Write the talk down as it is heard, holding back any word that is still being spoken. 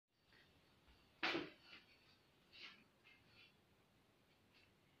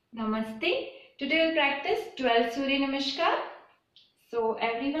Namaste. Today we'll practice 12 Suryanamaskar. So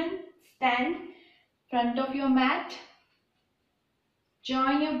everyone stand front of your mat.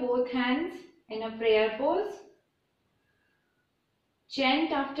 Join your both hands in a prayer pose.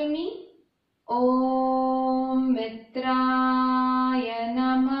 Chant after me. Om Mitraya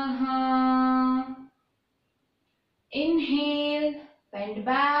Namaha. Inhale, bend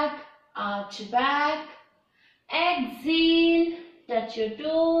back, arch back. Exhale, touch your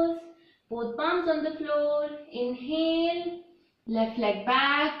toes, both palms on the floor. Inhale, left leg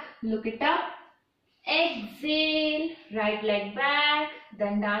back, look it up. Exhale, right leg back,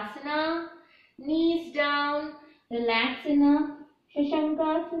 Dandasana, knees down, relax in a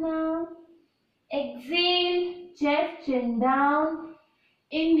Shashankasana. Exhale, chest chin down.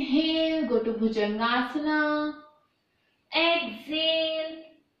 Inhale, go to Bhujangasana. Exhale,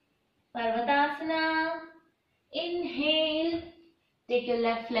 Parvatasana. Inhale, take your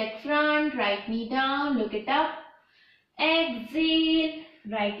left leg front, right knee down, look it up. Exhale,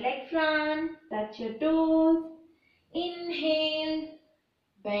 right leg front, touch your toes. Inhale,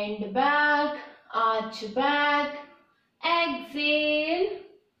 bend back, arch back. Exhale,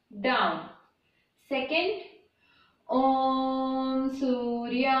 down. Second, Om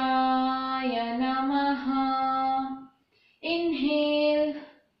Suryaya Namaha. Inhale,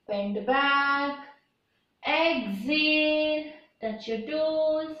 bend back. Exhale, touch your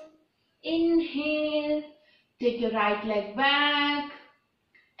toes. Inhale, take your right leg back.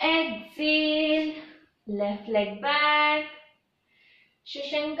 Exhale, left leg back.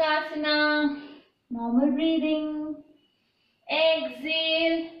 Shashankasana, normal breathing.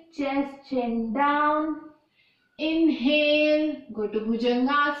 Exhale, chest chin down. Inhale, go to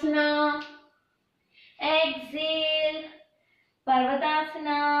Bhujangasana. Exhale,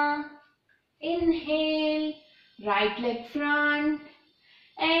 Parvatasana. Inhale, right leg front.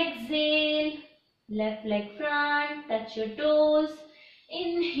 Exhale, left leg front, touch your toes.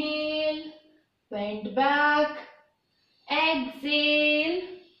 Inhale, bend back. Exhale,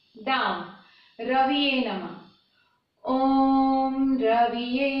 down. Raviye Namah. Om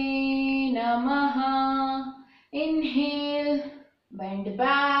Raviye Namaha. Inhale, bend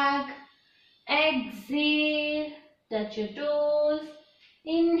back. Exhale, touch your toes.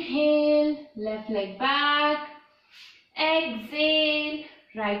 Inhale, left leg back. Exhale,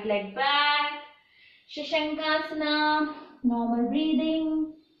 right leg back. Shashankasana, normal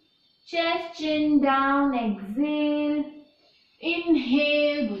breathing. Chest chin down, exhale.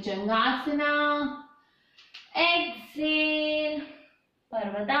 Inhale, Bhujangasana. Exhale,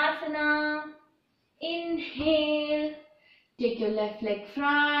 Parvatasana. Inhale, take your left leg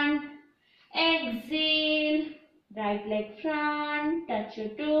front. Exhale, right leg front, touch your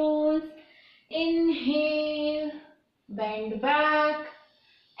toes. Inhale, bend back.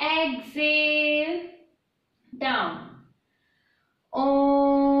 Exhale, down.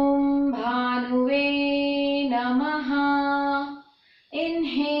 Om Bhanuve Namaha.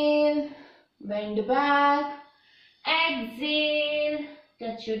 Inhale, bend back. Exhale,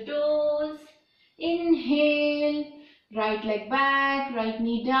 touch your toes. Inhale, right leg back, right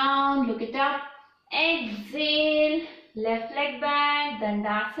knee down, look it up. Exhale, left leg back,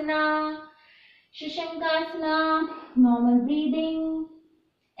 Dandasana. Shashankasana, normal breathing.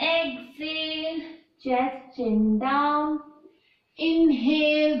 Exhale, chest chin down.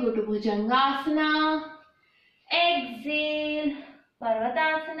 Inhale, go to Bhujangasana. Exhale,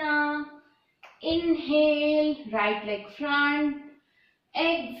 Parvatasana. Inhale, right leg front.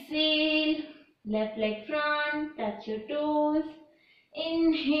 Exhale, left leg front, touch your toes.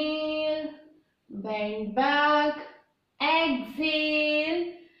 Inhale, bend back.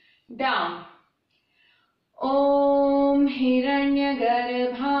 Exhale, down. Om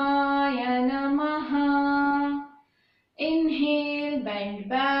Hiranyagarbhaya Namaha. Inhale, bend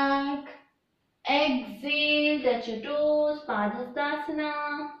back. Exhale, touch your toes,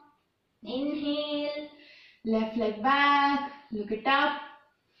 Padhastasana. Inhale, left leg back, look it up.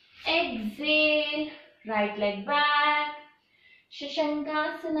 Exhale, right leg back.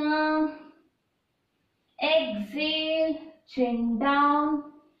 Shashankasana. Exhale, chin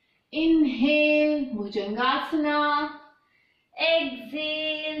down. Inhale, Bhujangasana.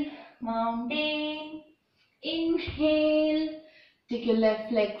 Exhale, mountain. Inhale, take your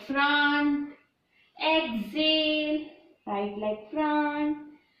left leg front. Exhale, right leg front.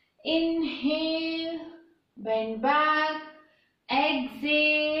 Inhale, bend back.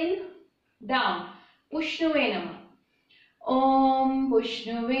 Exhale, down. Pushnuve Namah. Om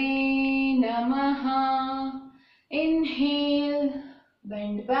Pushnuve Namaha. Inhale,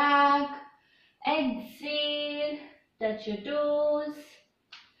 bend back. Exhale, touch your toes.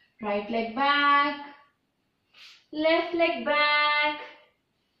 right leg back, left leg back,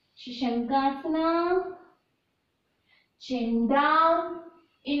 Shashankasana, chin down,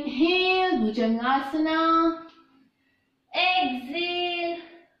 inhale, Bhujangasana, exhale,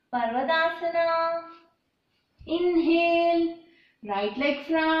 Parvatasana, inhale, right leg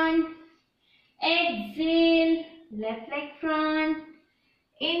front, exhale, left leg front,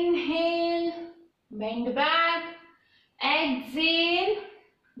 inhale, bend back, exhale,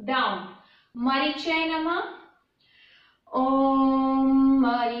 down, Mariche Namah, Om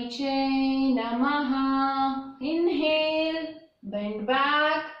Mariche Namaha, inhale, bend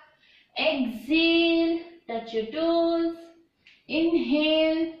back, exhale, touch your toes,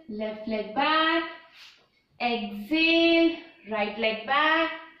 inhale, left leg back, exhale, right leg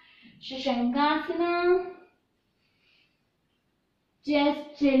back, Shashankasana,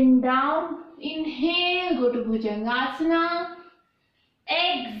 chest chin down, inhale, go to Bhujangasana,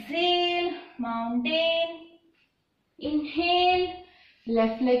 exhale, mountain, inhale,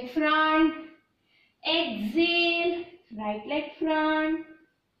 left leg front, exhale, right leg front,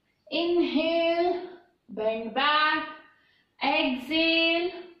 inhale, bend back,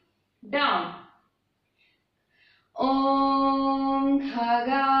 exhale, down. Om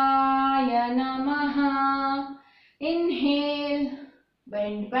Khagaya Namaha, inhale,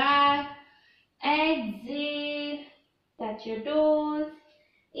 bend back, exhale, touch your toes,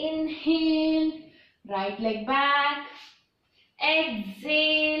 inhale, right leg back,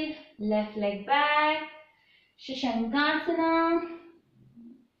 exhale, left leg back, Shashankasana,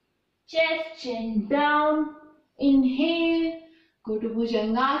 chest chin down, inhale, go to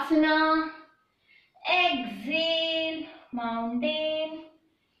Bhujangasana, exhale, mountain,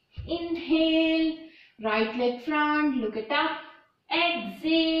 inhale, right leg front, look it up,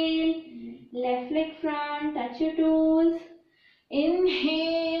 exhale, left leg front, touch your toes,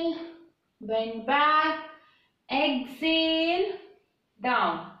 inhale, bend back, exhale,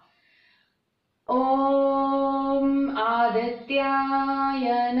 down. Om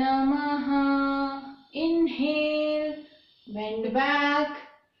Adityaya Namaha, inhale, bend back,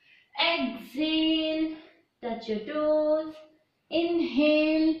 exhale, touch your toes,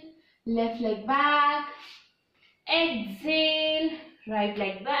 inhale, left leg back, exhale, right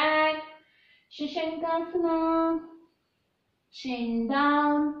leg back, Shashankasana, chin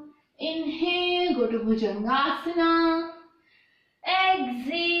down, inhale, go to Bhujangasana,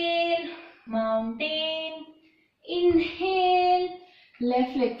 exhale, mountain, inhale,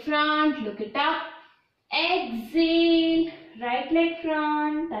 left leg front, look it up, exhale, right leg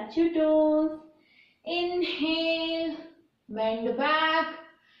front, touch your toes, inhale, bend back,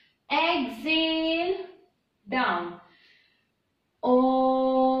 exhale, down.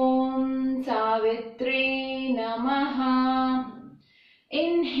 Om Savitri Namaha,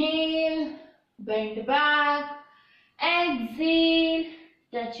 inhale, bend back, exhale,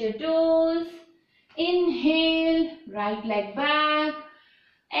 touch your toes, inhale, right leg back,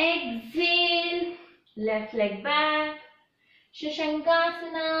 exhale, left leg back,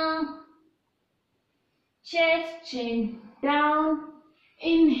 Shashankasana, chest chin down,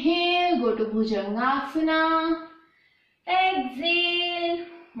 inhale, go to Bhujangasana, exhale,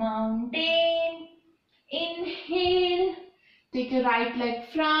 mountain, inhale, take your right leg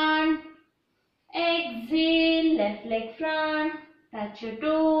front, exhale, left leg front, touch your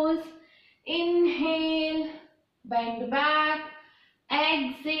toes, inhale, bend back,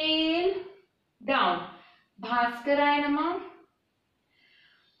 exhale, down. Bhaskaraya Namah.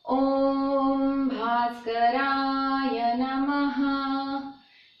 Om Bhaskaraya Namaha,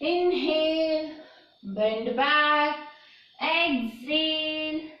 inhale, bend back,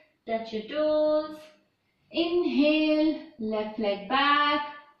 exhale, touch your toes, inhale, left leg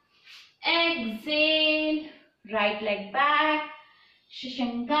back, exhale, right leg back,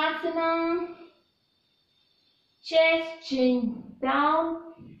 Shashankasana, chest chin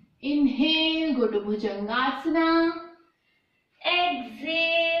down, inhale, go to Bhujangasana,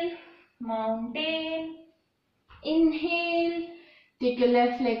 exhale, mountain, inhale, take your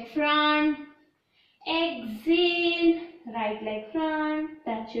left leg front, exhale, right leg front,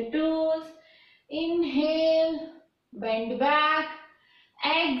 touch your toes, inhale, bend back,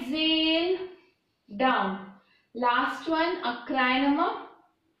 exhale, down. Last one, Akraya Namah.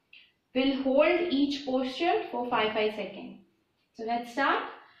 We'll hold each posture for 5 seconds. So let's start.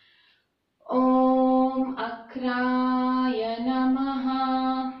 Om Akraya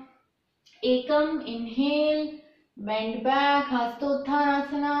Namaha. Ekam, inhale, bend back,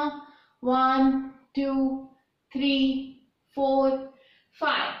 Hastottanasana. 1, 2, 3, 4,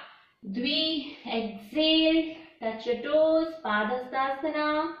 5. Dvi, exhale, touch your toes,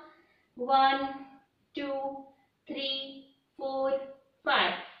 Padhastasana. 1, 2, 3, 4,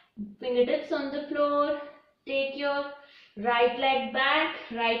 5. Fingertips on the floor. Take your right leg back,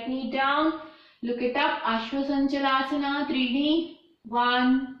 right knee down. Look it up. Ashwasanchalasana, 3D.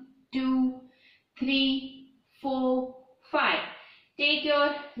 1, 2, 3, 4, 5. Take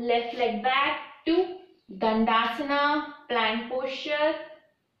your left leg back to Dandasana, plank posture.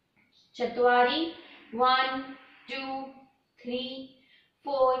 Chatwari, 1, 2, 3,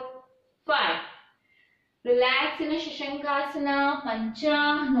 4, 5. Relax in a Shashankasana,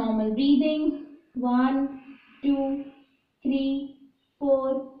 Pancha, normal breathing. 1, 2, 3,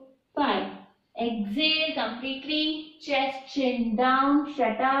 4, 5. Exhale completely, chest chin down,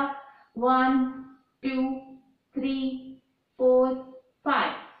 shut up. 1, 2, 3, 4,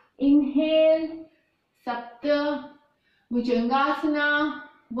 5. Inhale, Sapta Bhujangasana.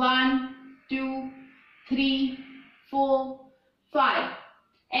 1, 2, 3, 4, 5.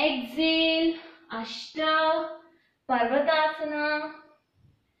 Exhale, Ashta Parvatasana.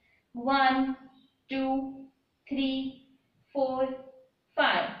 1, 2, 3, 4,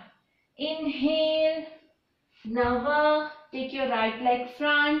 5. Inhale, Nava. Take your right leg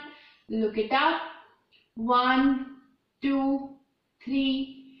front. Look it up. 1, 2,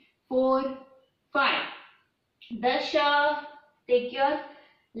 3, 4, 5. Dasha. Take your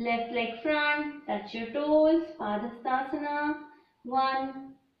left leg front. Touch your toes. Padhastasana.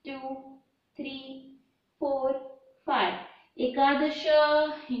 1, 2, 3, 4, 5.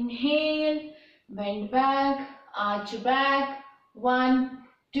 Ekadasha. Inhale. Bend back. Arch back. 1,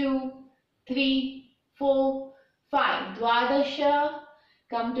 2, 3, 4, 5. Dwadasha.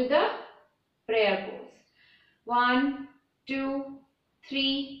 Come to the prayer pose. 1, 2,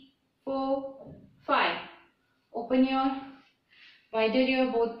 3, 4, 5. Open your, widen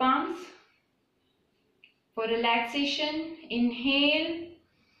your both palms. For relaxation, inhale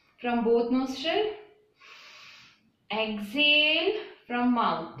from both nostrils. Exhale from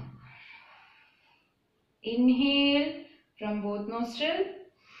mouth. Inhale from both nostrils.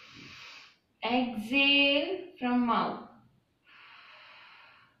 Exhale from mouth.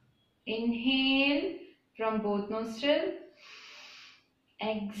 Inhale from both nostrils.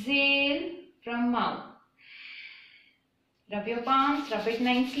 Exhale from mouth. Rub your palms, rub it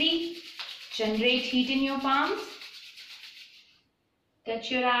nicely. Generate heat in your palms.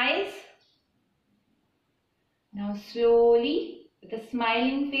 Touch your eyes. Now slowly, with a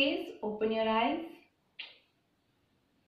smiling face, open your eyes.